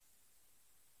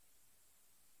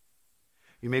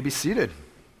You may be seated.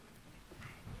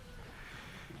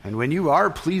 And when you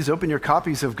are, please open your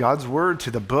copies of God's Word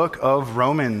to the book of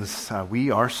Romans.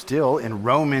 We are still in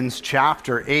Romans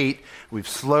chapter 8. We've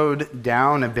slowed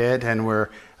down a bit and we're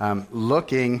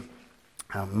looking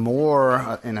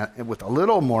more with a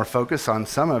little more focus on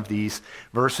some of these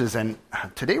verses. And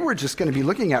today we're just going to be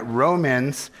looking at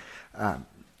Romans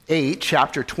 8,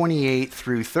 chapter 28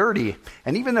 through 30.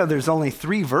 And even though there's only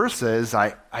 3 verses,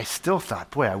 I still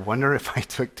thought, boy, I wonder if I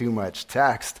took too much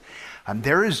text.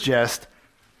 There is just,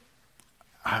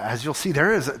 as you'll see,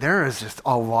 there is just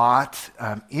a lot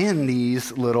in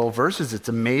these little verses. It's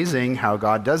amazing how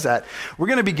God does that. We're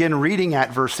going to begin reading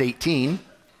at verse 18,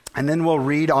 and then we'll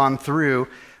read on through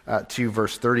to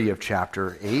verse 30 of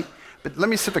chapter 8. But let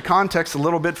me set the context a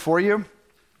little bit for you.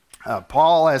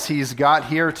 Paul, as he's got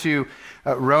here to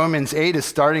Romans 8, is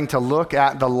starting to look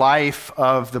at the life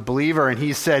of the believer, and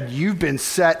he said, you've been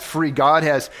set free. God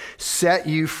has set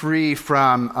you free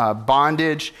from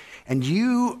bondage, and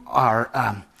you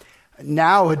are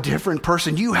now a different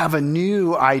person. You have a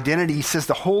new identity. He says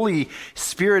the Holy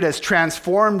Spirit has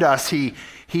transformed us. He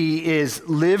is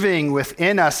living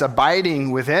within us,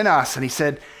 abiding within us, and he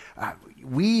said,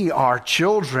 we are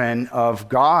children of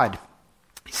God.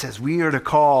 He says we are to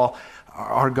call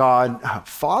our God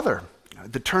Father.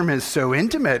 The term is so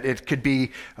intimate, it could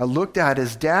be looked at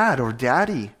as dad or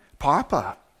daddy,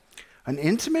 papa. An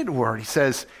intimate word. He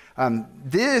says,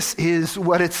 this is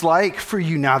what it's like for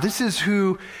you now. This is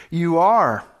who you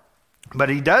are. But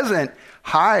he doesn't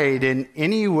hide in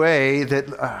any way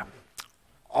that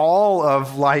all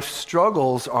of life's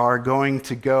struggles are going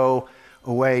to go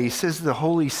away. He says the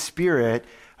Holy Spirit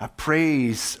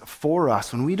prays for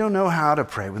us when we don't know how to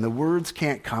pray, when the words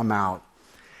can't come out.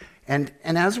 And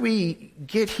as we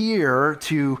get here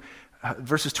to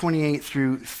verses 28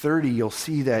 through 30, you'll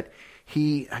see that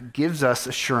he gives us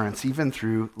assurance even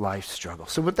through life's struggle.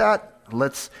 So with that,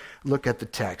 let's look at the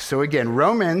text. So again,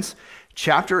 Romans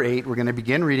chapter 8, we're going to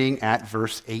begin reading at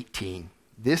verse 18.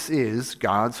 This is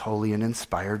God's holy and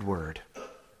inspired word.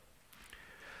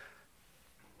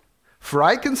 For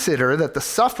I consider that the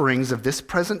sufferings of this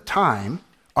present time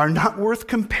are not worth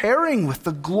comparing with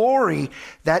the glory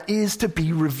that is to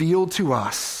be revealed to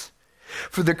us.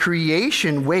 For the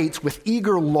creation waits with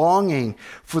eager longing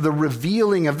for the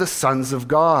revealing of the sons of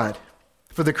God.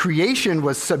 For the creation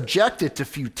was subjected to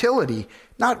futility,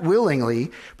 not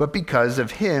willingly, but because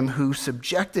of him who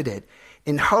subjected it,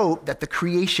 in hope that the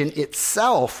creation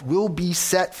itself will be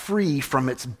set free from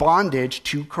its bondage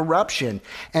to corruption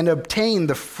and obtain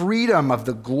the freedom of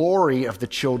the glory of the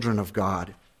children of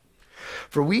God.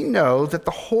 For we know that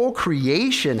the whole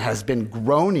creation has been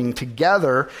groaning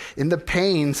together in the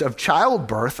pains of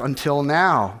childbirth until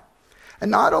now. And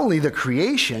not only the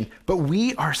creation, but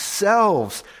we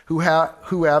ourselves who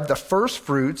have the first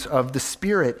fruits of the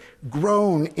Spirit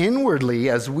groan inwardly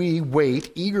as we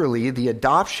wait eagerly the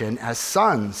adoption as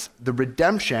sons, the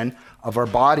redemption of our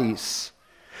bodies.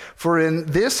 For in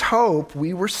this hope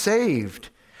we were saved.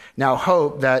 Now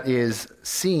hope that is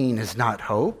seen is not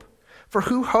hope, for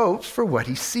who hopes for what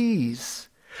he sees?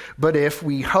 But if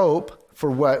we hope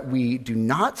for what we do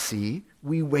not see,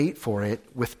 we wait for it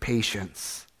with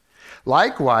patience.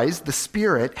 Likewise, the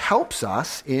Spirit helps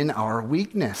us in our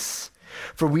weakness,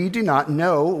 for we do not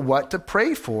know what to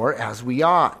pray for as we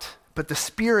ought. But the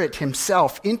Spirit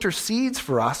himself intercedes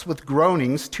for us with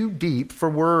groanings too deep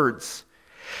for words.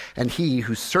 And he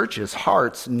who searches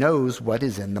hearts knows what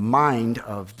is in the mind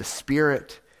of the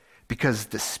Spirit, because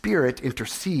the Spirit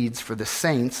intercedes for the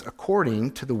saints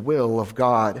according to the will of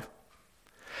God.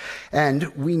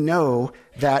 And we know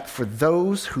that for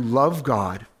those who love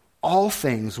God, all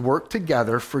things work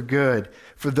together for good,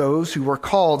 for those who were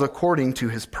called according to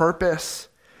his purpose.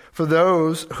 For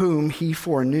those whom he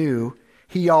foreknew,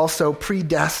 he also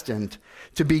predestined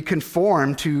to be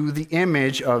conformed to the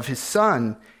image of his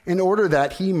Son, in order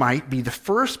that he might be the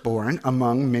firstborn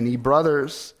among many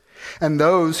brothers. And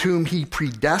those whom he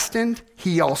predestined,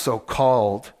 he also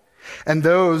called. And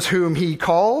those whom he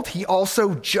called, he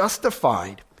also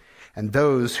justified. And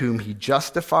those whom he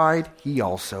justified, he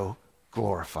also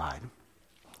glorified.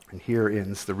 And here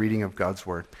ends the reading of God's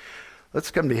word. Let's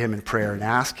come to him in prayer and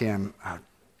ask him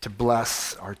to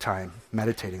bless our time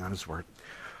meditating on his word.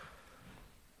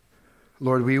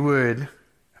 Lord, we would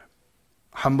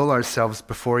humble ourselves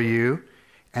before you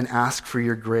and ask for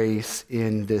your grace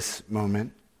in this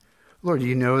moment. Lord,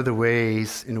 you know the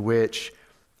ways in which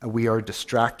we are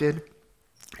distracted,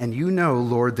 and you know,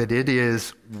 Lord, that it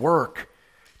is work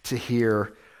to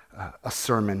hear a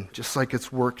sermon, just like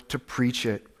it's work to preach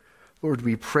it. Lord,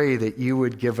 we pray that you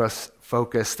would give us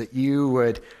focus, that you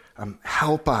would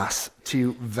help us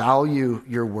to value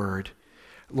your word.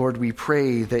 Lord, we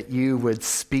pray that you would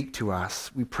speak to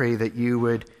us. We pray that you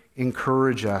would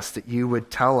encourage us, that you would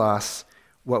tell us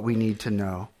what we need to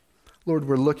know. Lord,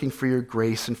 we're looking for your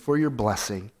grace and for your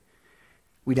blessing.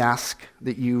 We'd ask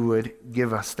that you would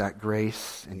give us that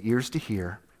grace and ears to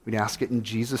hear. We'd ask it in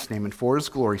Jesus' name and for his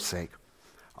glory's sake.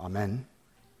 Amen.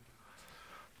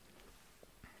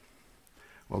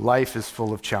 Well, life is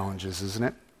full of challenges, isn't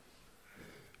it?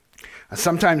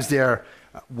 Sometimes they're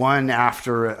one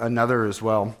after another as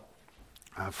well.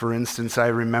 For instance, I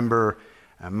remember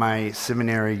my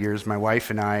seminary years, my wife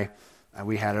and I,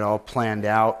 we had it all planned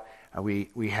out.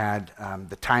 We had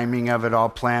the timing of it all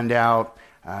planned out.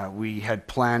 We had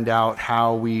planned out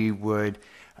how we would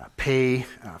pay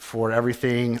for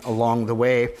everything along the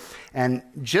way. And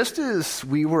just as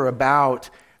we were about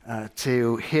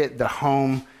to hit the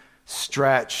home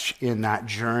stretch in that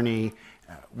journey,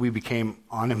 we became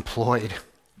unemployed.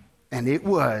 And it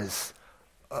was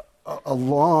a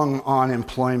long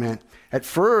unemployment. At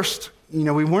first, we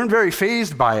weren't very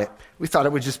fazed by it. We thought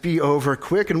it would just be over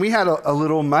quick, and we had a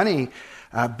little money,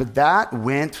 but that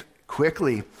went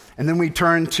quickly. And then we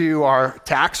turned to our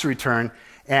tax return,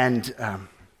 and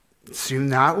soon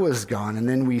that was gone. And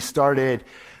then we started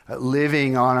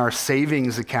living on our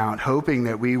savings account, hoping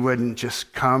that we wouldn't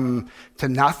just come to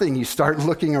nothing. You start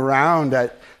looking around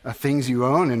at things you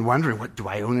own and wondering, what do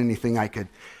I own anything I could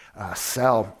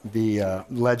sell? The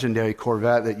legendary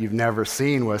Corvette that you've never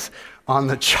seen was on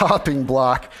the chopping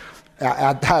block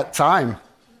at that time.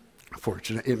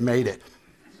 Fortunately, it made it.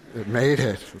 It made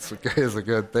it. It's a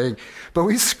good thing. But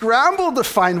we scrambled to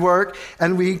find work,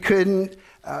 and we couldn't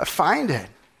find it.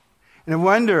 And I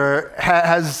wonder,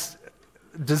 has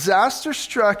disaster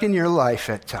struck in your life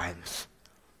at times?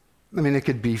 I mean, it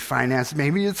could be finance.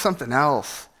 Maybe it's something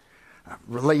else.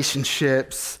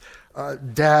 Relationships,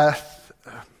 death.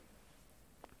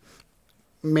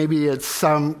 Maybe it's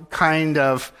some kind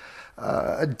of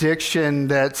addiction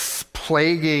that's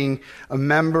plaguing a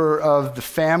member of the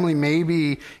family.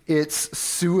 Maybe it's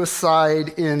suicide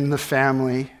in the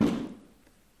family.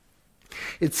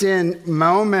 It's in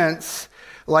moments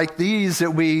like these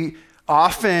that we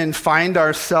often find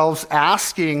ourselves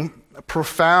asking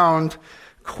profound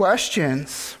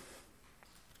questions.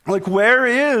 Like, where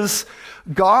is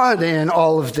God in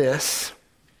all of this?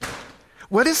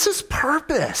 What is his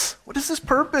purpose? What is his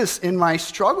purpose in my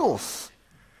struggles?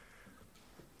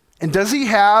 And does he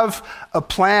have a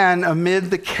plan amid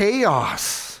the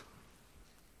chaos?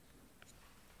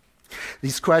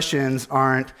 These questions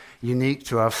aren't unique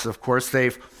to us. Of course,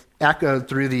 they've echoed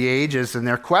through the ages, and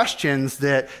they're questions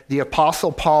that the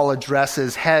Apostle Paul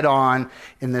addresses head on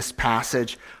in this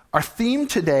passage. Our theme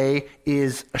today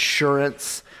is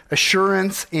assurance,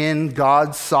 assurance in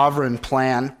God's sovereign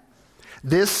plan.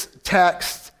 This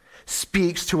text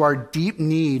speaks to our deep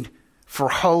need for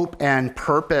hope and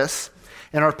purpose.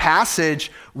 In our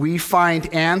passage, we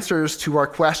find answers to our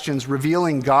questions,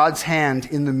 revealing God's hand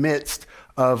in the midst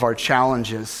of our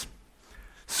challenges.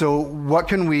 So what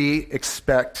can we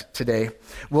expect today?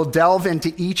 We'll delve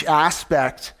into each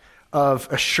aspect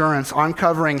of assurance,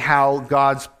 uncovering how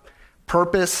God's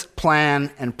purpose,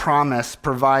 plan, and promise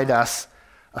provide us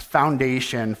a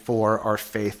foundation for our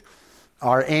faith.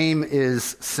 Our aim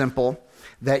is simple,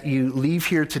 that you leave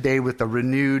here today with a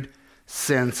renewed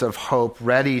sense of hope,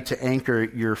 ready to anchor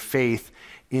your faith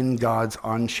in God's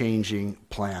unchanging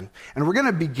plan. And we're going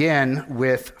to begin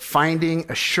with finding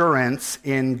assurance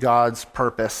in God's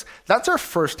purpose. That's our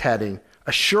first heading,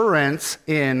 assurance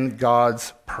in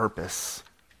God's purpose.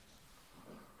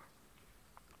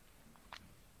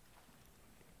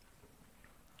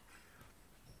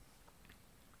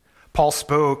 Paul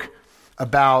spoke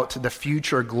about the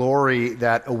future glory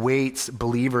that awaits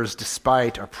believers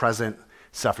despite our present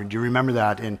suffering. Do you remember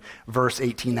that in verse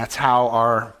 18? That's how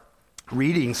our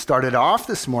reading started off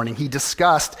this morning. He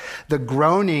discussed the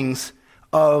groanings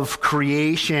of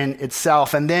creation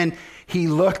itself. And then he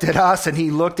looked at us and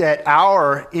he looked at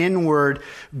our inward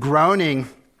groaning.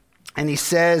 And he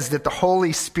says that the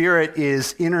Holy Spirit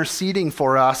is interceding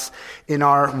for us in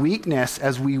our weakness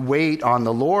as we wait on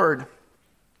the Lord.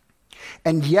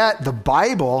 And yet the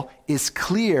Bible is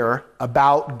clear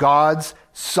about God's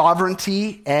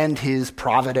sovereignty and his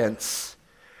providence.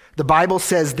 The Bible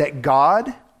says that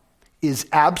God is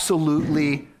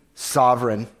absolutely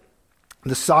sovereign.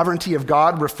 The sovereignty of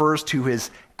God refers to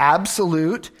his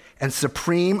absolute and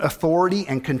supreme authority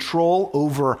and control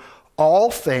over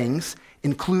all things,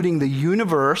 including the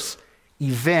universe,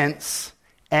 events,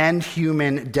 and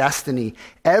human destiny.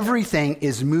 Everything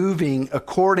is moving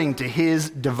according to his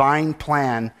divine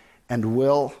plan and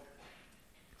will.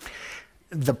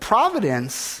 The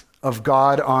providence of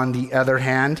God, on the other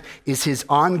hand, is his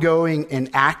ongoing and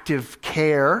active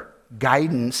care,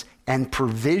 guidance, and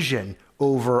provision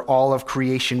over all of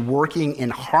creation, working in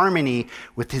harmony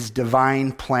with his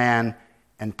divine plan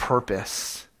and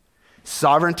purpose.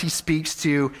 Sovereignty speaks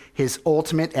to his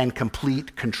ultimate and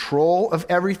complete control of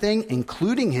everything,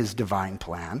 including his divine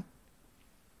plan.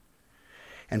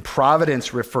 And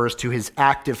providence refers to his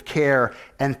active care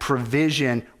and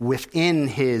provision within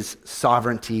his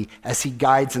sovereignty as he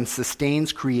guides and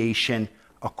sustains creation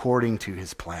according to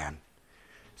his plan.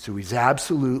 So he's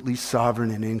absolutely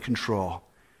sovereign and in control.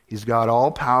 He's got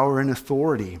all power and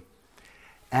authority.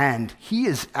 And he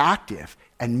is active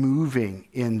and moving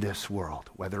in this world,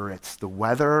 whether it's the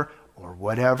weather or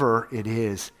whatever it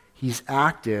is. He's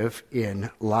active in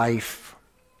life.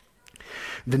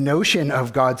 The notion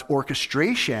of God's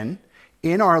orchestration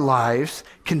in our lives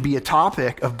can be a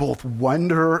topic of both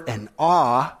wonder and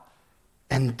awe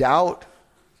and doubt.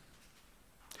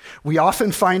 We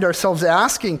often find ourselves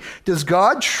asking, does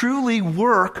God truly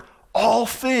work all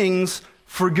things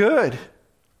for good?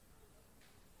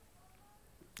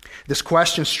 This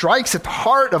question strikes at the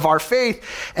heart of our faith,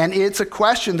 and it's a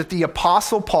question that the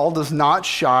Apostle Paul does not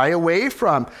shy away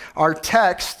from. Our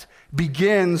text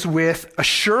begins with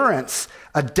assurance,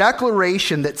 a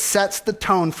declaration that sets the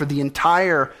tone for the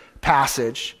entire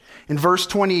passage. In verse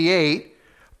 28,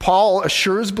 Paul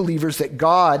assures believers that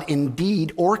God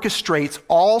indeed orchestrates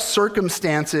all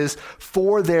circumstances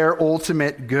for their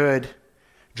ultimate good.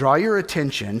 Draw your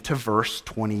attention to verse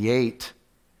 28.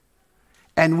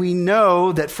 And we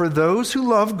know that for those who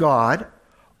love God,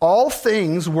 all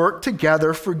things work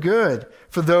together for good,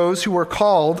 for those who are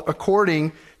called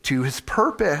according to his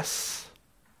purpose.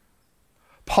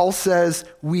 Paul says,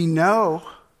 we know.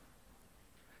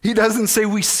 He doesn't say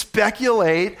we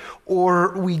speculate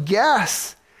or we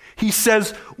guess. He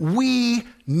says, we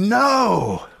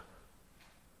know.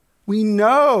 We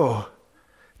know.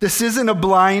 This isn't a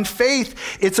blind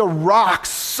faith. It's a rock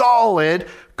solid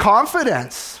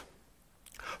confidence.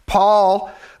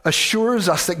 Paul assures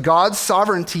us that God's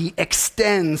sovereignty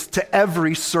extends to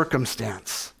every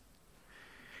circumstance.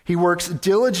 He works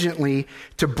diligently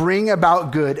to bring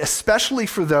about good, especially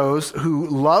for those who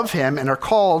love him and are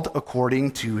called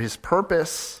according to his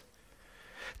purpose.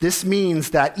 This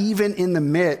means that even in the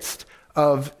midst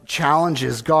of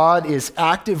challenges, God is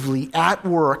actively at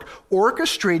work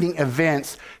orchestrating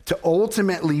events to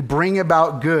ultimately bring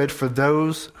about good for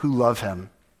those who love him.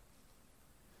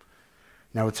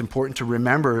 Now, it's important to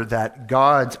remember that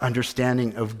God's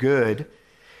understanding of good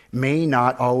may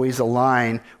not always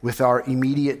align with our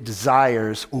immediate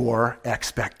desires or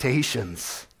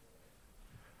expectations.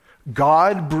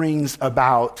 God brings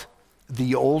about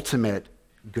the ultimate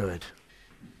good.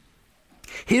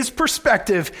 His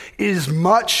perspective is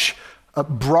much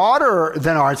broader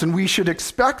than ours, and we should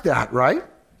expect that, right?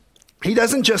 He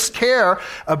doesn't just care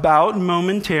about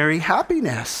momentary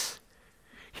happiness.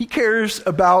 He cares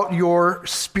about your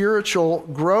spiritual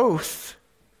growth.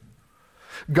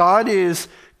 God is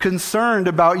concerned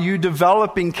about you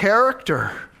developing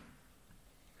character.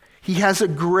 He has a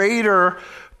greater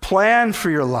plan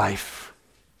for your life.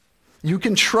 You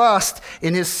can trust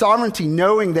in his sovereignty,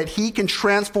 knowing that he can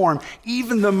transform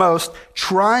even the most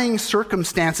trying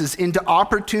circumstances into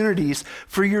opportunities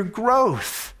for your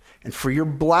growth and for your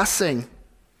blessing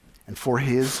and for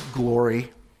his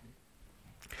glory.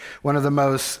 One of the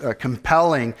most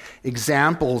compelling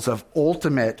examples of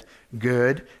ultimate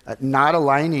good, not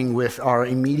aligning with our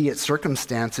immediate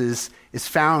circumstances, is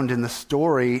found in the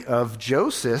story of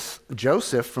Joseph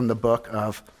from the book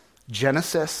of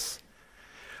Genesis.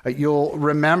 You'll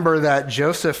remember that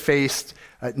Joseph faced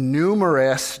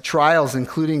numerous trials,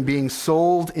 including being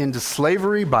sold into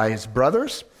slavery by his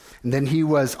brothers. And then he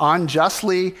was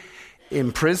unjustly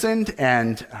imprisoned,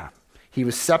 and he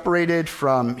was separated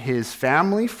from his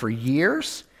family for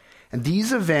years. And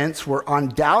these events were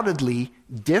undoubtedly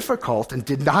difficult and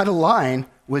did not align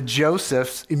with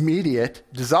Joseph's immediate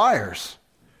desires.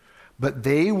 But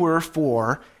they were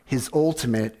for his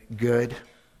ultimate good.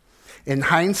 In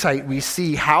hindsight, we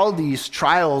see how these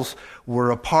trials were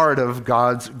a part of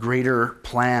God's greater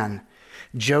plan.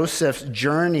 Joseph's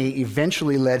journey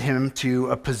eventually led him to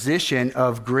a position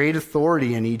of great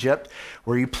authority in Egypt,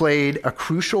 where he played a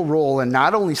crucial role in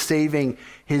not only saving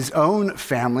his own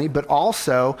family, but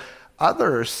also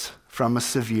others from a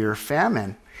severe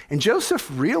famine. And Joseph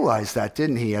realized that,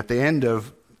 didn't he? At the end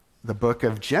of the book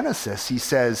of Genesis, he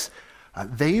says,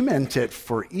 they meant it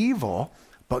for evil,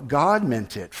 but God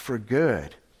meant it for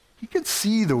good. He could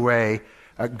see the way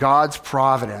God's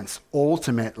providence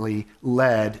ultimately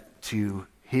led to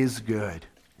his good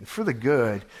and for the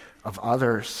good of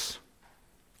others.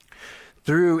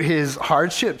 Through his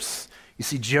hardships, you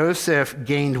see, Joseph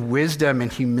gained wisdom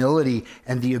and humility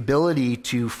and the ability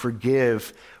to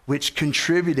forgive, which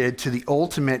contributed to the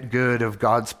ultimate good of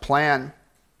God's plan.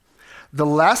 The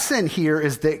lesson here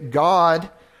is that God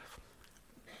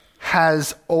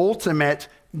has ultimate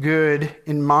good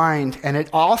in mind, and it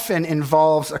often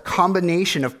involves a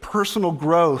combination of personal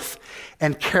growth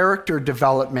and character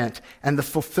development and the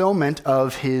fulfillment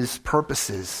of his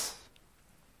purposes.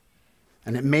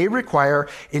 And it may require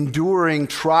enduring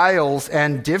trials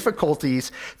and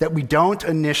difficulties that we don't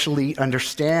initially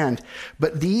understand.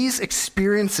 But these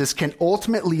experiences can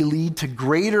ultimately lead to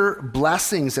greater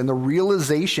blessings and the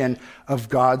realization of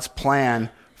God's plan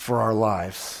for our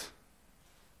lives.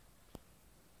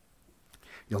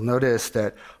 You'll notice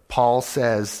that Paul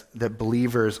says that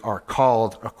believers are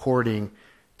called according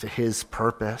to his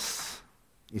purpose.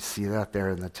 You see that there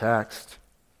in the text.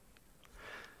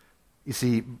 You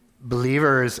see,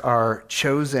 believers are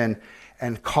chosen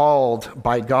and called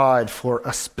by God for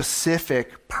a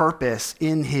specific purpose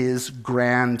in his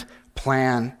grand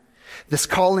plan. This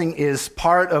calling is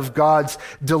part of God's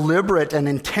deliberate and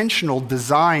intentional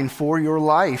design for your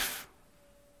life.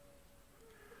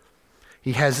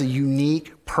 He has a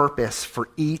unique purpose for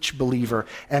each believer,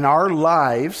 and our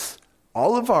lives,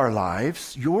 all of our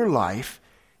lives, your life,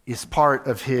 is part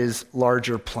of his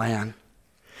larger plan.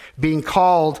 Being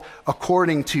called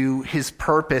according to his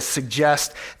purpose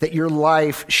suggests that your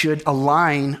life should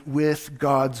align with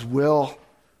God's will,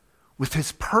 with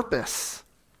his purpose.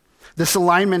 This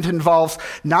alignment involves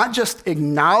not just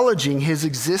acknowledging his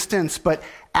existence, but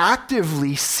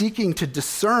actively seeking to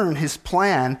discern his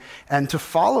plan and to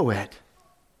follow it.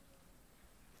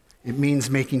 It means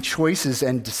making choices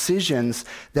and decisions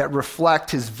that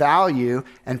reflect his value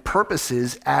and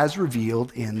purposes as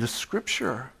revealed in the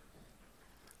Scripture.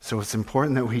 So it's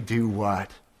important that we do what?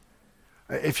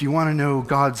 If you want to know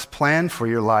God's plan for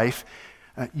your life,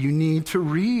 you need to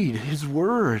read his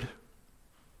word.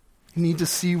 You need to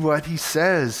see what he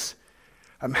says,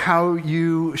 how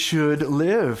you should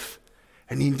live.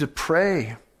 And you need to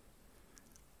pray.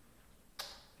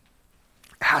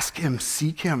 Ask him,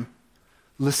 seek him.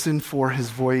 Listen for his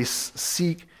voice.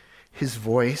 Seek his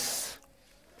voice.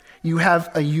 You have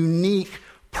a unique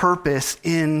purpose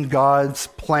in God's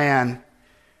plan.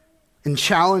 In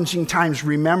challenging times,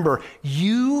 remember,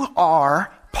 you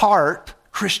are part,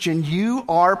 Christian, you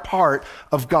are part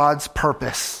of God's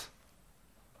purpose.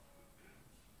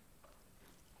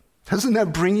 Doesn't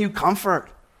that bring you comfort?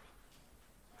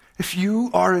 If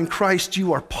you are in Christ,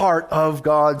 you are part of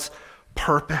God's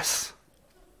purpose.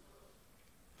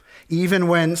 Even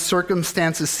when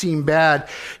circumstances seem bad,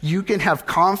 you can have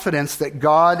confidence that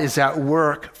God is at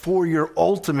work for your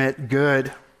ultimate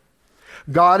good.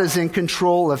 God is in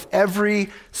control of every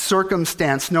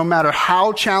circumstance, no matter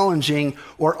how challenging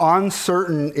or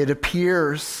uncertain it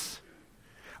appears.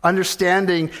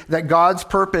 Understanding that God's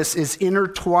purpose is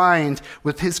intertwined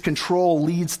with his control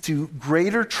leads to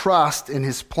greater trust in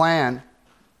his plan.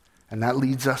 And that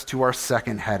leads us to our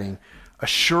second heading,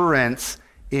 assurance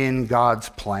in God's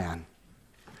plan.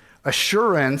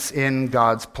 Assurance in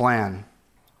God's plan.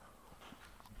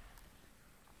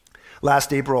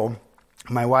 Last April,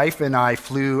 my wife and I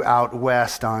flew out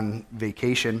west on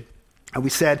vacation. And we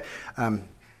said,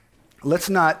 let's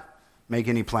not make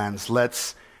any plans.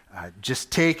 Let's just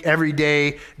take every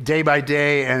day, day by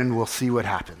day, and we'll see what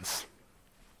happens.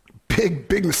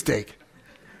 Big mistake.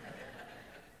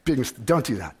 Don't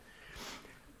do that.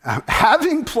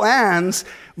 Having plans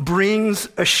brings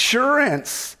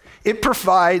assurance. It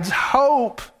provides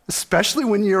hope, especially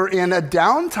when you're in a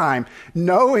downtime,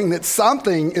 knowing that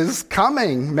something is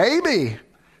coming. Maybe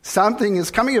something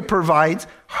is coming. It provides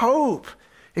hope.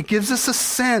 It gives us a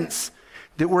sense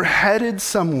that we're headed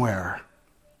somewhere.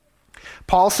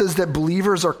 Paul says that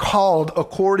believers are called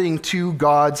according to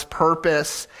God's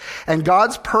purpose. And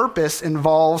God's purpose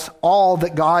involves all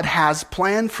that God has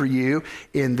planned for you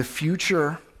in the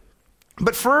future.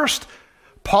 But first,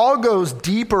 Paul goes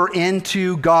deeper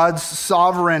into God's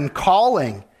sovereign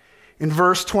calling. In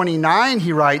verse 29,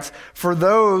 he writes, "For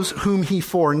those whom he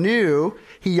foreknew,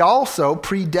 he also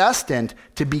predestined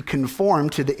to be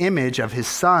conformed to the image of his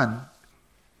Son."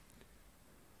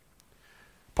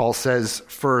 Paul says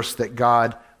first that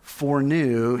God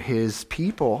foreknew his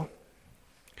people.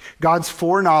 God's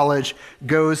foreknowledge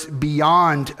goes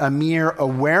beyond a mere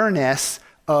awareness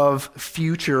of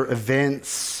future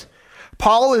events.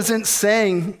 Paul isn't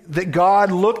saying that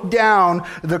God looked down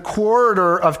the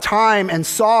corridor of time and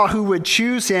saw who would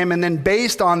choose him and then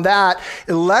based on that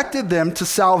elected them to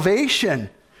salvation.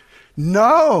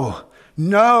 No,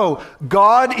 No,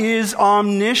 God is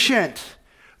omniscient.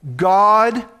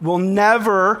 God will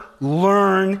never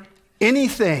learn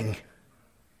anything.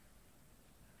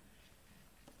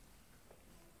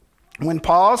 When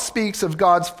Paul speaks of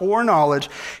God's foreknowledge,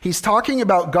 he's talking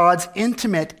about God's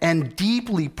intimate and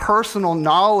deeply personal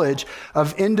knowledge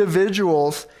of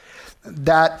individuals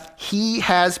that he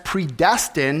has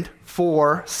predestined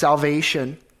for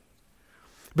salvation.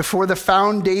 Before the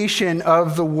foundation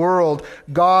of the world,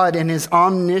 God in his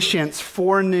omniscience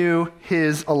foreknew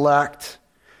his elect.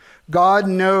 God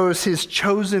knows his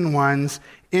chosen ones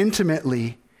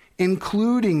intimately,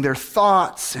 including their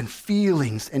thoughts and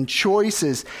feelings and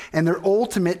choices and their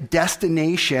ultimate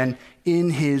destination in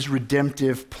his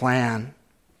redemptive plan.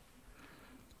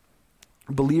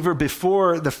 Believer,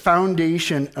 before the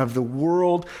foundation of the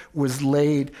world was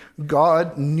laid,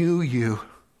 God knew you.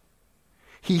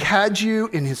 He had you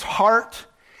in his heart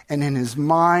and in his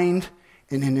mind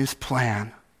and in his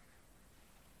plan.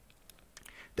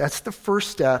 That's the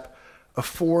first step of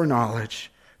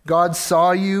foreknowledge. God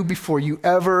saw you before you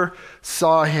ever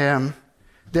saw him.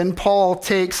 Then Paul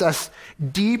takes us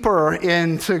deeper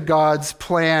into God's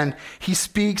plan. He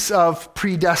speaks of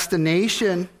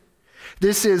predestination.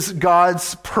 This is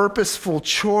God's purposeful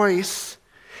choice,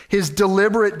 his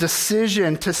deliberate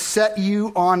decision to set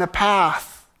you on a path.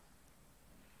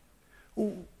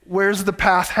 Where's the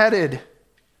path headed?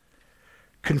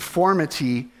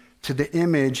 Conformity to the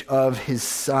image of his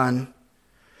Son.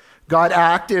 God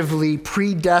actively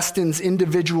predestines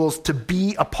individuals to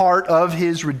be a part of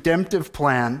his redemptive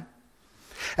plan.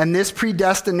 And this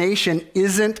predestination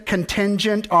isn't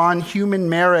contingent on human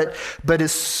merit, but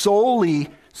is solely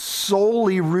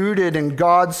rooted in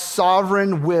God's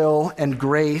sovereign will and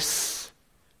grace.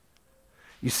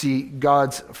 You see,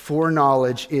 God's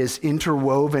foreknowledge is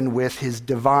interwoven with his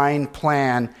divine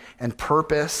plan and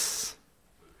purpose.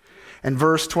 And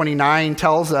verse 29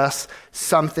 tells us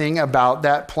something about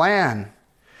that plan.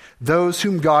 Those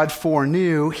whom God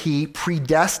foreknew, he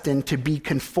predestined to be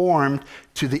conformed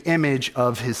to the image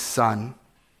of his Son.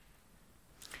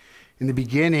 In the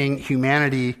beginning,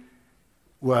 humanity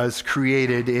was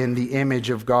created in the image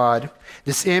of God.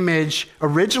 This image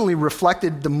originally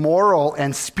reflected the moral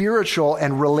and spiritual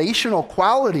and relational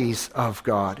qualities of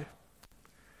God.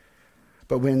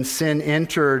 But when sin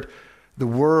entered the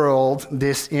world,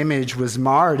 this image was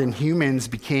marred and humans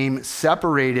became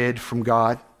separated from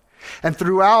God. And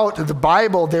throughout the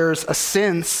Bible, there's a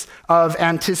sense of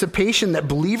anticipation that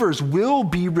believers will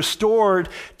be restored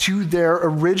to their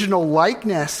original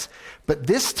likeness. But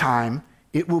this time,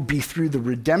 it will be through the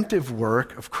redemptive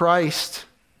work of Christ.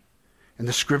 And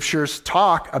the scriptures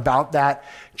talk about that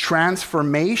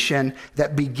transformation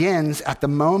that begins at the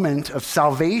moment of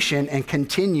salvation and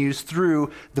continues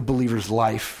through the believer's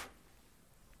life.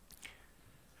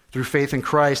 Through faith in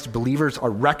Christ, believers are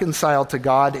reconciled to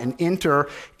God and enter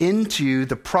into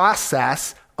the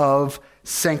process of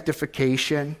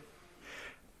sanctification.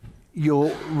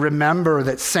 You'll remember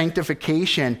that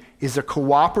sanctification is a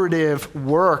cooperative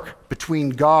work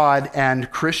between God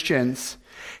and Christians.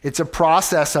 It's a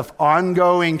process of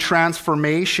ongoing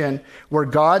transformation where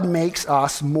God makes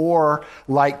us more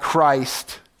like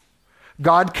Christ.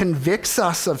 God convicts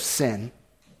us of sin.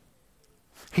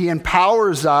 He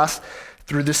empowers us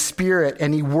through the Spirit,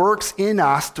 and he works in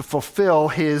us to fulfill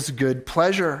his good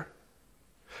pleasure.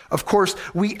 Of course,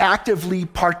 we actively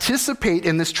participate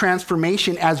in this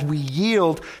transformation as we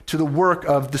yield to the work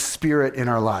of the Spirit in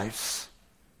our lives.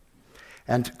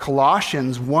 And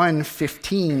Colossians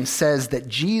 1:15 says that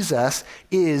Jesus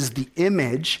is the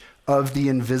image of the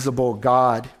invisible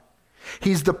God.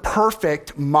 He's the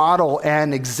perfect model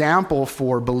and example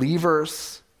for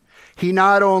believers. He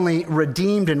not only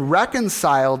redeemed and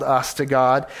reconciled us to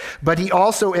God, but he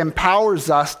also empowers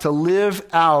us to live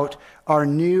out our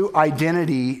new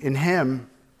identity in him.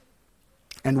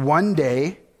 And one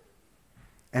day,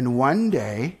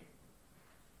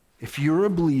 if you're a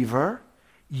believer,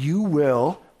 you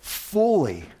will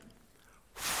fully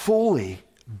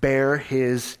bear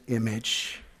his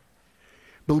image.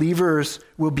 Believers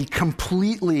will be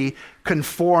completely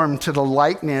conformed to the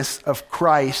likeness of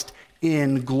Christ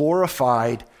in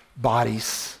glorified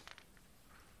bodies.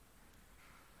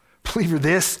 Believer,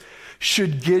 this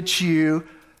should get you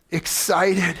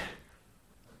excited.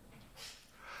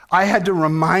 I had to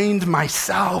remind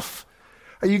myself,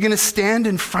 are you going to stand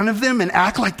in front of them and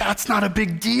act like that's not a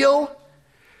big deal?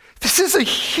 This is a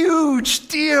huge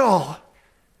deal.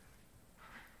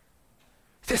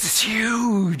 This is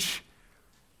huge.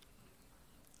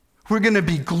 We're going to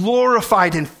be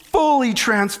glorified and fully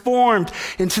transformed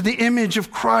into the image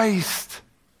of Christ.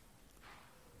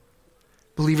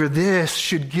 Believer, this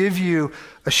should give you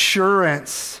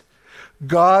assurance.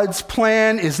 God's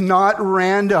plan is not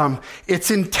random. It's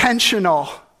intentional.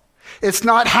 It's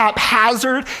not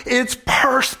haphazard. It's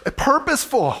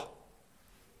purposeful.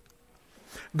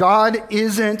 God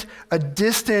isn't a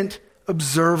distant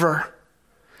observer.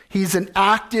 He's an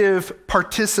active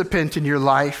participant in your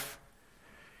life.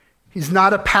 He's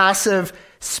not a passive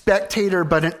spectator,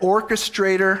 but an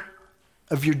orchestrator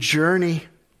of your journey.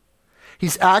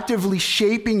 He's actively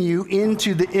shaping you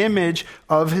into the image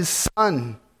of his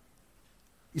Son.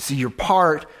 You see, you're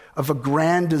part of a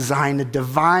grand design, a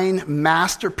divine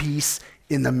masterpiece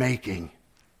in the making.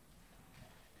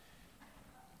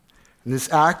 And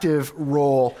this active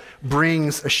role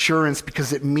brings assurance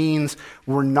because it means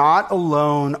we're not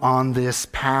alone on this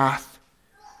path.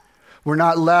 We're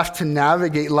not left to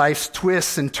navigate life's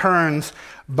twists and turns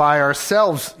by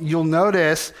ourselves. You'll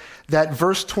notice that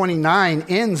verse 29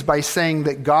 ends by saying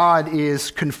that God is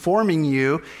conforming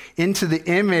you into the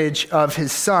image of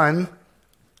his Son.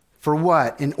 For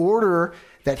what? In order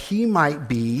that he might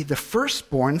be the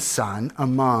firstborn son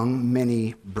among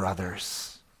many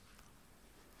brothers.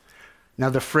 Now,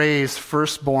 the phrase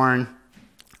firstborn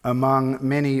among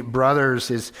many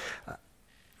brothers is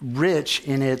rich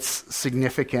in its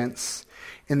significance.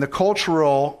 In the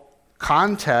cultural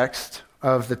context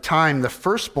of the time, the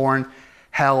firstborn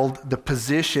held the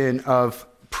position of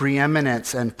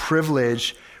preeminence and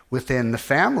privilege within the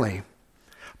family.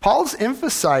 Paul's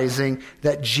emphasizing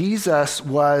that Jesus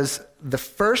was the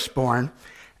firstborn,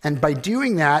 and by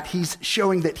doing that, he's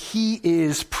showing that he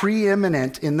is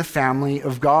preeminent in the family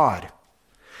of God.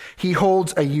 He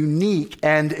holds a unique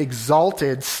and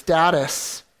exalted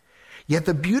status. Yet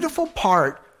the beautiful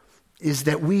part is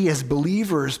that we as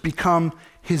believers become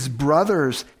his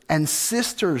brothers and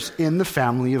sisters in the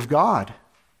family of God.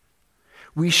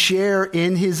 We share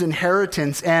in his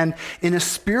inheritance and, in a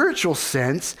spiritual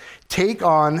sense, take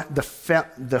on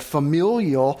the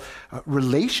familial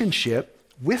relationship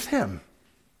with him.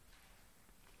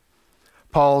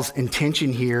 Paul's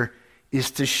intention here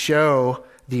is to show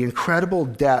the incredible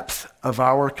depth of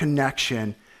our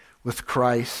connection with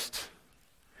Christ.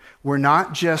 We're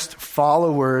not just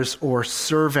followers or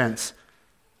servants,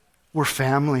 we're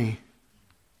family.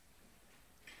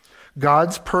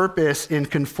 God's purpose in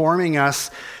conforming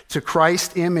us to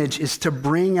Christ's image is to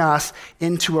bring us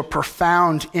into a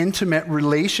profound, intimate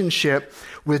relationship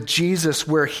with Jesus,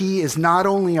 where he is not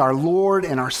only our Lord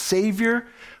and our Savior,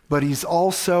 but he's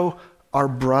also our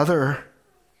brother.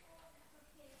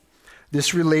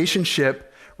 This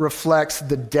relationship reflects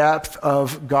the depth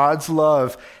of God's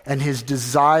love and his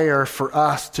desire for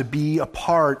us to be a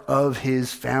part of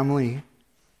his family.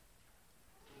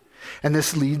 And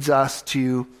this leads us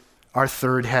to our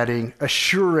third heading,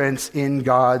 assurance in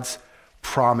God's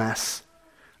promise.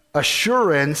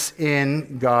 Assurance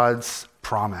in God's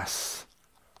promise.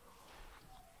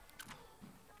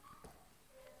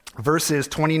 Verses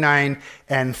 29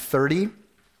 and 30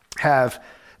 have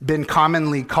been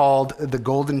commonly called the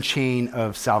golden chain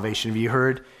of salvation. Have you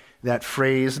heard that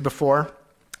phrase before?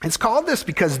 It's called this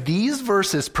because these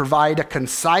verses provide a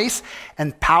concise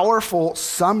and powerful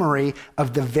summary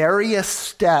of the various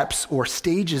steps or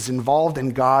stages involved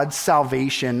in God's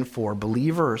salvation for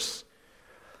believers.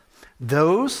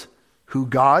 Those who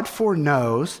God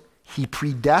foreknows, he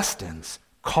predestines,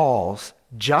 calls,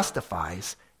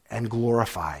 justifies, and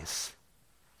glorifies.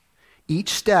 Each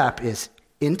step is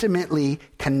intimately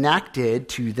connected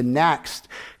to the next,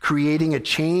 creating a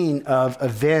chain of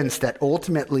events that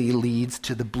ultimately leads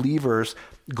to the believer's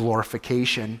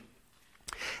glorification.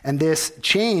 And this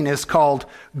chain is called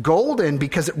golden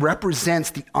because it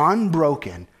represents the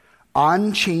unbroken,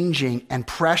 unchanging, and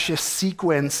precious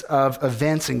sequence of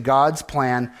events in God's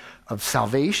plan of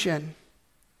salvation.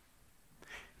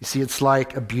 You see, it's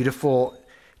like a beautiful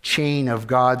chain of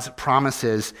God's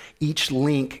promises, each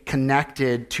link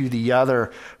connected to the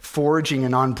other, forging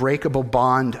an unbreakable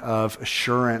bond of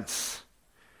assurance.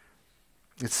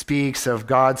 It speaks of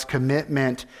God's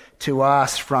commitment to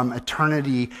us from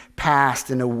eternity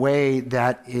past in a way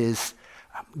that is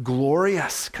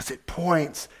glorious because it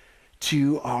points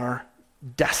to our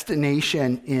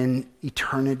destination in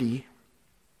eternity.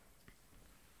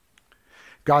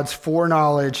 God's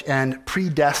foreknowledge and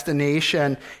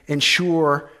predestination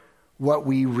ensure what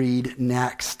we read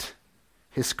next,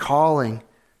 his calling.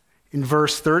 In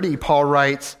verse 30, Paul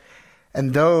writes,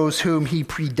 "And those whom he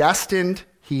predestined,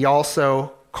 he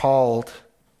also called.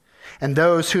 And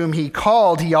those whom he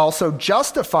called, he also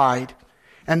justified.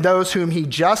 And those whom he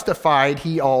justified,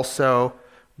 he also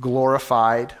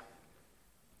glorified."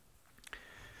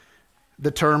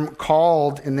 The term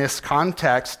called in this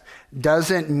context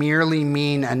doesn't merely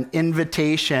mean an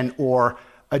invitation or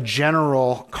a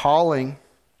general calling.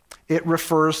 It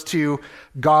refers to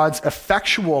God's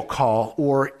effectual call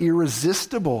or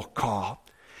irresistible call.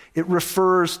 It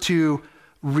refers to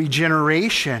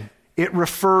regeneration. It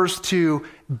refers to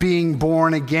being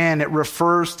born again. It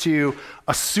refers to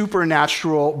a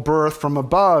supernatural birth from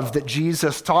above that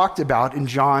Jesus talked about in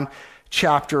John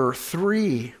chapter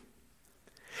 3.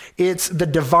 It's the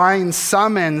divine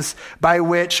summons by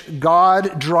which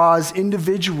God draws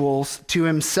individuals to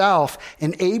himself,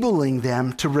 enabling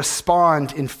them to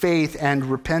respond in faith and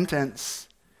repentance.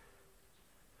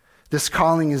 This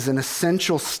calling is an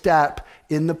essential step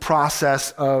in the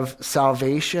process of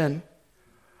salvation.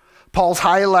 Paul's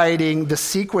highlighting the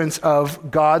sequence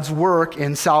of God's work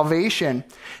in salvation.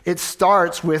 It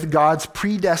starts with God's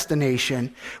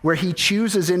predestination, where he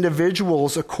chooses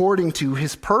individuals according to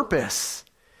his purpose.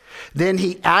 Then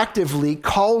he actively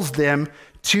calls them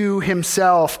to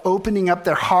himself, opening up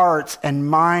their hearts and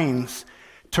minds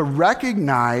to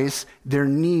recognize their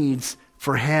needs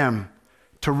for him,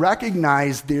 to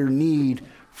recognize their need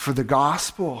for the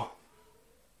gospel.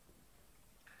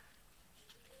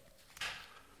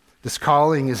 This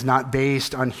calling is not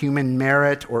based on human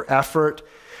merit or effort,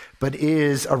 but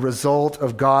is a result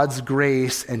of God's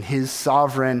grace and his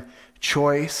sovereign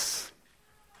choice.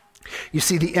 You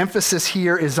see, the emphasis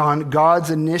here is on God's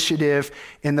initiative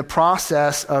in the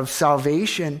process of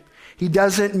salvation. He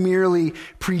doesn't merely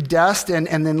predestine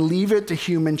and then leave it to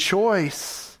human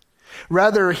choice.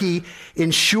 Rather, he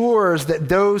ensures that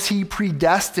those he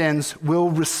predestines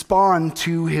will respond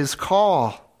to his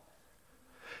call.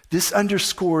 This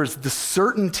underscores the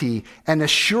certainty and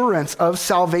assurance of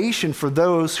salvation for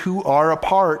those who are a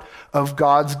part of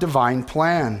God's divine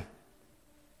plan.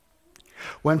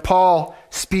 When Paul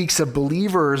speaks of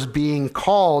believers being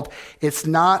called, it's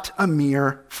not a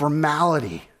mere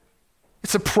formality.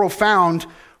 It's a profound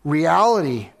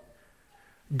reality.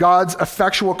 God's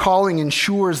effectual calling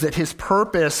ensures that his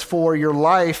purpose for your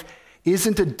life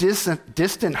isn't a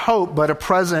distant hope, but a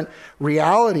present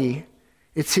reality.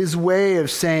 It's his way of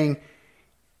saying,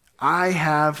 I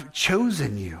have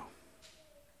chosen you,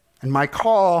 and my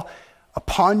call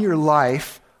upon your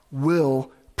life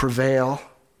will prevail.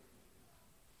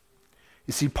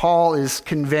 You see, Paul is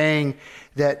conveying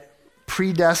that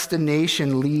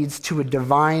predestination leads to a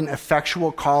divine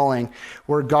effectual calling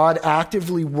where God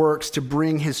actively works to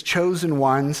bring his chosen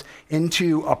ones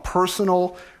into a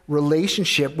personal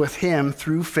relationship with him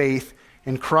through faith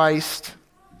in Christ.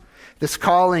 This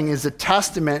calling is a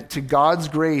testament to God's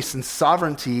grace and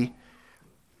sovereignty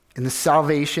in the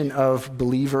salvation of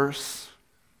believers.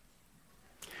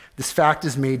 This fact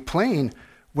is made plain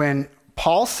when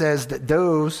Paul says that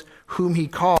those whom he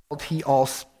called, he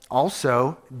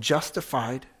also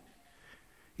justified.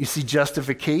 You see,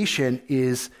 justification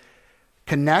is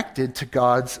connected to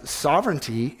God's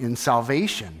sovereignty in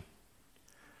salvation.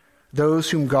 Those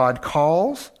whom God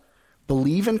calls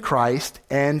believe in Christ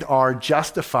and are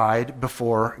justified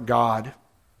before God.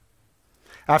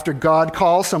 After God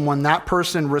calls someone, that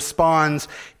person responds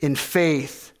in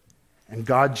faith, and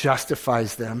God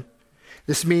justifies them.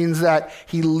 This means that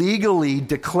he legally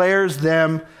declares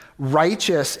them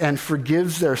righteous and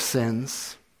forgives their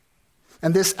sins.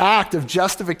 And this act of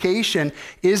justification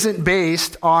isn't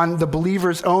based on the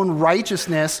believer's own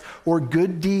righteousness or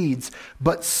good deeds,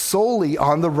 but solely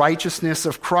on the righteousness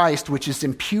of Christ, which is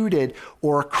imputed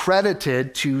or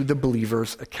credited to the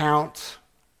believer's account.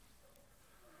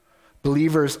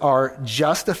 Believers are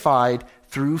justified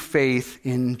through faith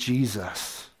in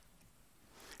Jesus.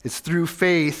 It's through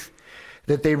faith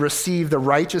that they receive the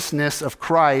righteousness of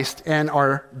Christ and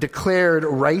are declared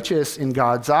righteous in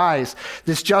God's eyes.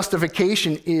 This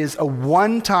justification is a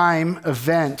one-time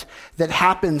event that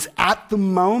happens at the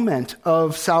moment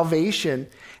of salvation,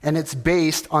 and it's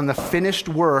based on the finished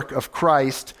work of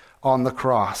Christ on the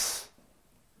cross.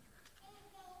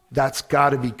 That's got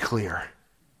to be clear.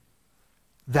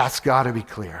 That's got to be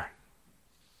clear.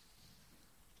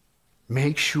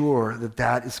 Make sure that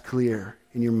that is clear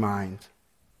in your mind.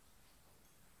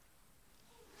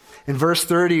 In verse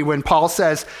 30, when Paul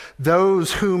says,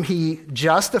 those whom he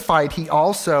justified, he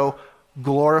also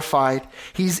glorified.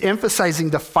 He's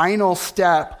emphasizing the final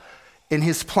step in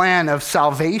his plan of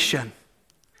salvation,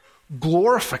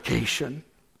 glorification.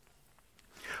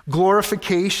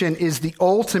 Glorification is the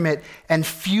ultimate and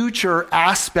future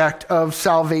aspect of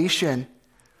salvation.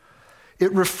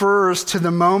 It refers to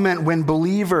the moment when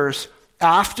believers,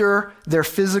 after their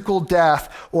physical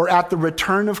death or at the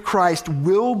return of Christ,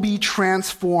 will be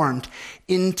transformed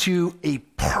into a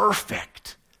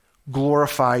perfect,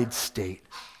 glorified state.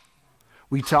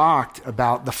 We talked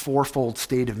about the fourfold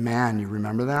state of man. You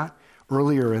remember that?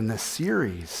 Earlier in this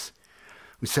series.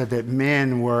 We said that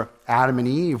Adam and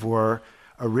Eve were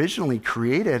originally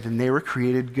created, and they were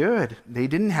created good. They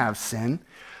didn't have sin,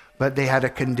 but they had a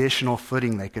conditional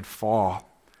footing. They could fall.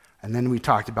 And then we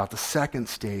talked about the second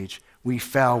stage. We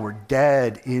fell. We're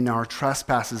dead in our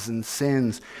trespasses and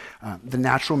sins. The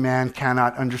natural man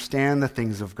cannot understand the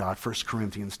things of God, 1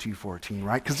 Corinthians 2:14,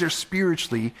 right? Because they're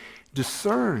spiritually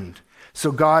discerned.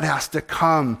 So God has to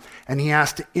come and he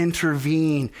has to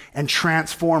intervene and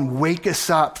transform, wake us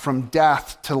up from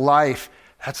death to life.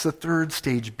 That's the third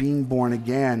stage, being born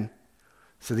again.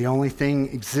 So the only thing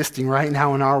existing right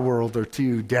now in our world are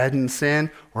two, dead in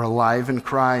sin or alive in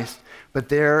Christ. But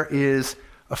there is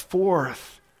a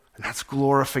fourth, and that's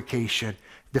glorification.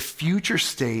 The future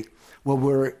state,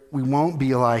 where we won't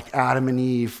be like Adam and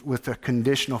Eve with a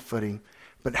conditional footing,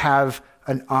 but have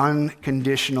an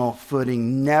unconditional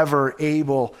footing, never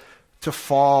able to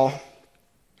fall.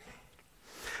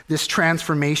 This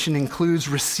transformation includes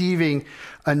receiving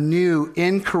a new,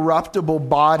 incorruptible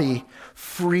body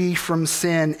free from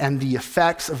sin and the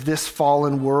effects of this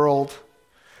fallen world.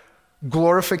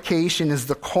 Glorification is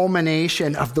the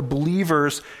culmination of the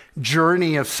believer's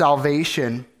journey of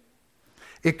salvation.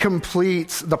 It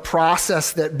completes the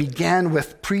process that began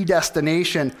with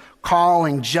predestination,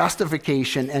 calling,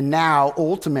 justification, and now,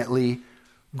 ultimately,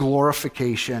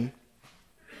 glorification.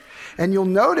 And you'll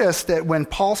notice that when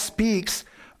Paul speaks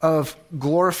of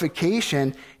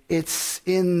glorification, it's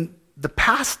in the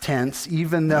past tense,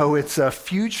 even though it's a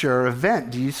future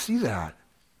event. Do you see that?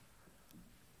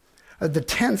 The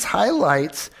tense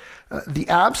highlights the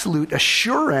absolute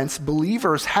assurance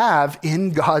believers have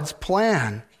in God's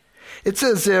plan. It's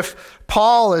as if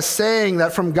Paul is saying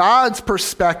that from God's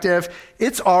perspective,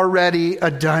 it's already a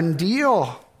done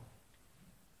deal.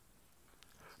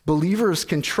 Believers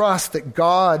can trust that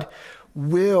God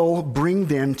will bring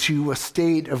them to a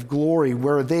state of glory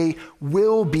where they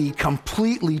will be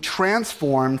completely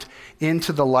transformed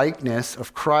into the likeness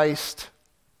of Christ.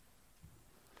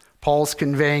 Paul's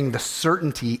conveying the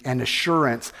certainty and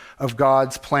assurance of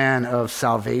God's plan of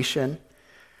salvation.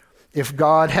 If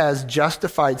God has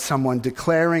justified someone,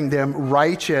 declaring them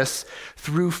righteous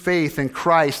through faith in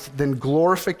Christ, then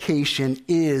glorification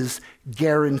is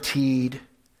guaranteed.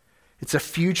 It's a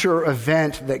future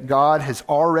event that God has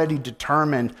already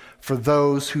determined for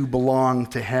those who belong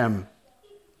to him.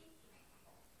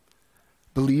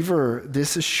 Believer,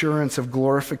 this assurance of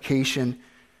glorification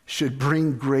should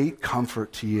bring great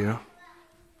comfort to you.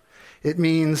 It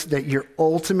means that your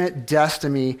ultimate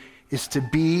destiny is to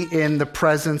be in the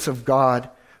presence of God,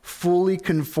 fully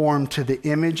conformed to the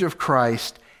image of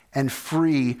Christ and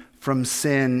free from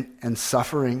sin and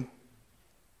suffering.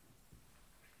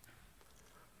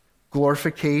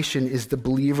 Glorification is the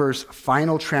believer's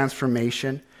final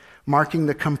transformation, marking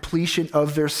the completion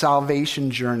of their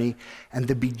salvation journey and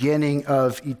the beginning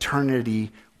of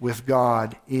eternity with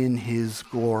God in his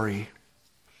glory.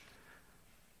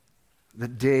 The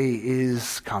day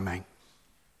is coming.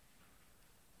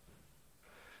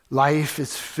 Life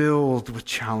is filled with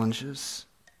challenges,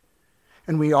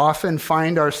 and we often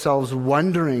find ourselves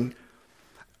wondering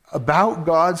about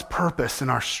God's purpose in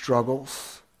our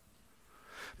struggles.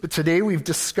 But today we've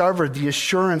discovered the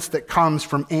assurance that comes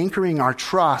from anchoring our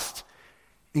trust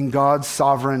in God's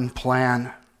sovereign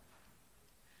plan.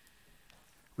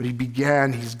 What he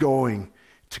began, he's going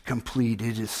to complete.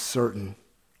 It is certain.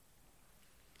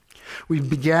 We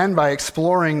began by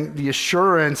exploring the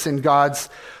assurance in God's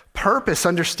purpose,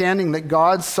 understanding that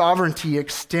God's sovereignty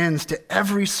extends to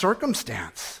every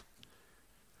circumstance.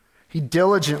 He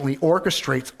diligently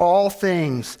orchestrates all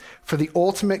things for the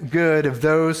ultimate good of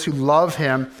those who love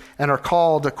him and are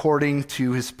called according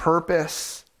to his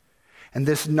purpose. And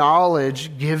this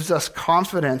knowledge gives us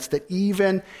confidence that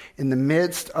even in the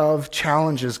midst of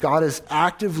challenges, God is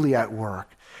actively at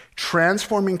work,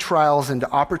 transforming trials into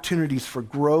opportunities for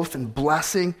growth and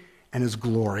blessing and his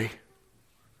glory.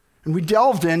 And we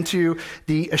delved into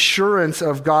the assurance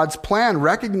of God's plan,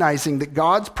 recognizing that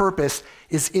God's purpose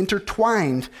is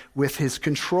intertwined with his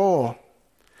control.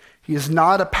 He is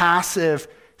not a passive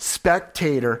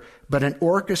spectator, but an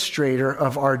orchestrator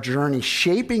of our journey,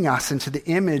 shaping us into the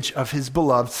image of his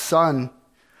beloved Son.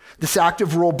 This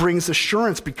active role brings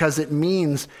assurance because it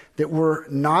means that we're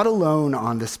not alone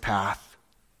on this path,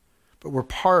 but we're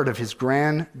part of his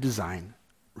grand design.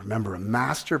 Remember, a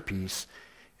masterpiece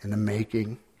in the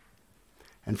making.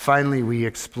 And finally, we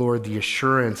explored the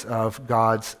assurance of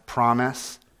God's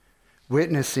promise,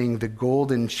 witnessing the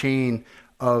golden chain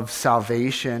of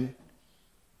salvation.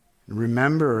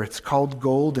 Remember, it's called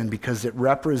golden because it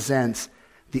represents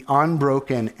the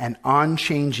unbroken and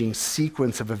unchanging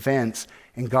sequence of events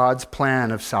in God's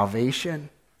plan of salvation.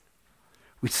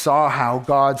 We saw how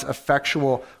God's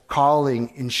effectual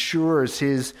calling ensures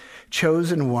his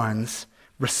chosen ones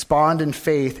respond in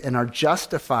faith and are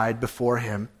justified before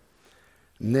him.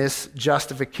 And this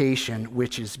justification,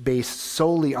 which is based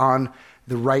solely on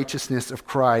the righteousness of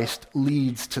Christ,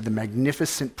 leads to the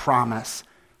magnificent promise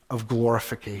of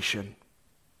glorification.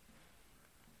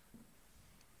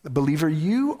 Believer,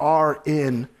 you are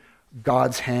in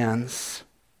God's hands.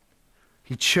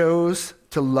 He chose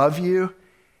to love you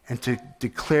and to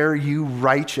declare you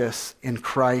righteous in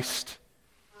Christ.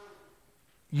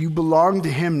 You belong to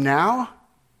him now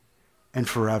and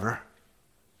forever.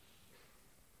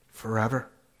 Forever.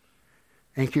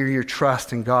 Anchor your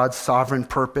trust in God's sovereign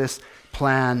purpose,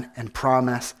 plan, and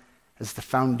promise as the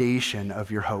foundation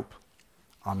of your hope.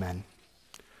 Amen.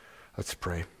 Let's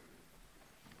pray.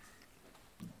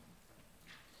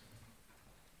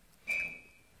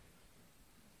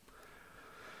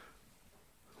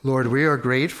 Lord, we are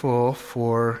grateful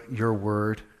for your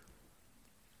word.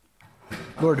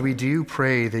 Lord, we do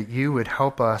pray that you would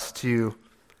help us to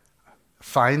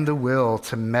find the will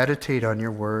to meditate on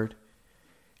your word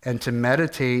and to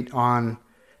meditate on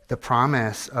the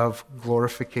promise of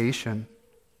glorification.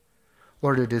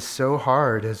 Lord, it is so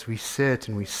hard as we sit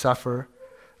and we suffer.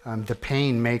 The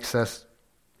pain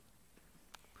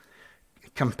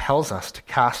compels us to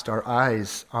cast our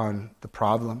eyes on the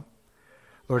problem.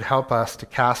 Lord, help us to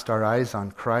cast our eyes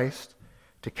on Christ,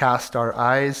 to cast our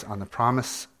eyes on the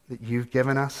promise that you've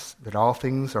given us, that all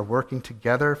things are working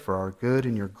together for our good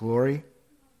and your glory,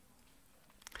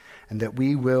 and that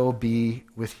we will be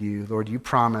with you. Lord, you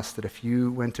promised that if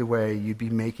you went away, you'd be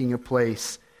making a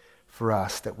place for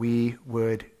us, that we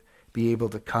would be able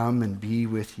to come and be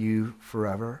with you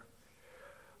forever.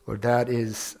 Lord, that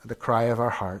is the cry of our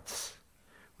hearts.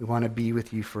 We want to be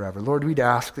with you forever. Lord, we'd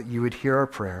ask that you would hear our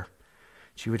prayer,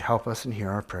 that you would help us and hear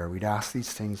our prayer. We'd ask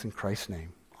these things in Christ's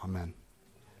name. Amen.